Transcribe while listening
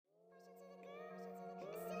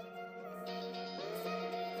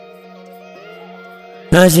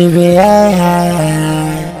No GBA.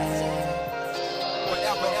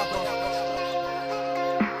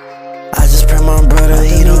 I just pray my brother,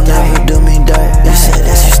 he don't never do me dirt. You said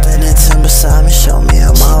that you standing 10 beside me, show me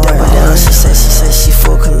I'm alright. She said she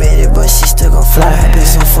full committed, but she still gon' fly. I been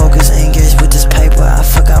so focused, engaged with this paper, I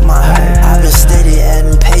forgot my hurt. I been steady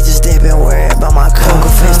adding pages, they been worried about my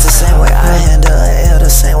poker face. The same way I handle a L,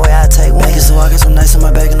 the same way I take wins. So I get some nice on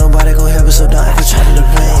my back and nobody gon' help it, so don't ever try to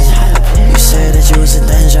defend. You said that you was in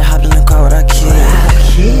danger, hopped in the car with our kid.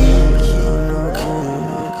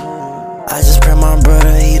 I just pray my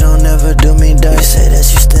brother, he don't ever do me dirt. You say that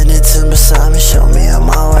you standing 10 beside me, show me I'm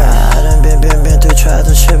alright. I done been through trials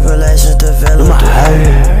and tribulations, developed through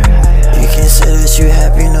hurt. You can't say that you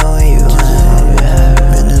happy knowing you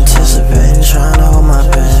been anticipating, trying to hold my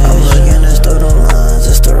pain. I'm looking at through them lines,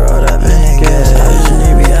 it's the road I've been in gas. I just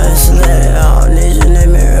need to be isolated, I don't need you to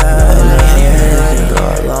make me right. You can go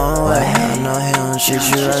a long way, I know he don't treat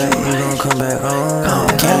you right, he gon' come back home.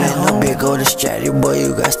 Can't let no big go distract you, boy,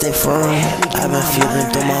 you gotta stay firm. I've been flipping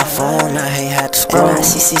through my phone, I ain't had to scroll.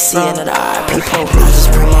 CCC into the RP poker. I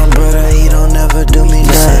just pray my brother, he don't ever do me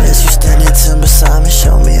dirt. You said that you standing 10 beside me,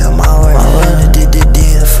 show me I'm alright. Did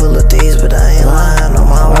full of these, but I ain't lying on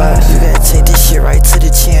my word. You gotta take this shit right to the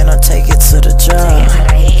chin or take it to the job.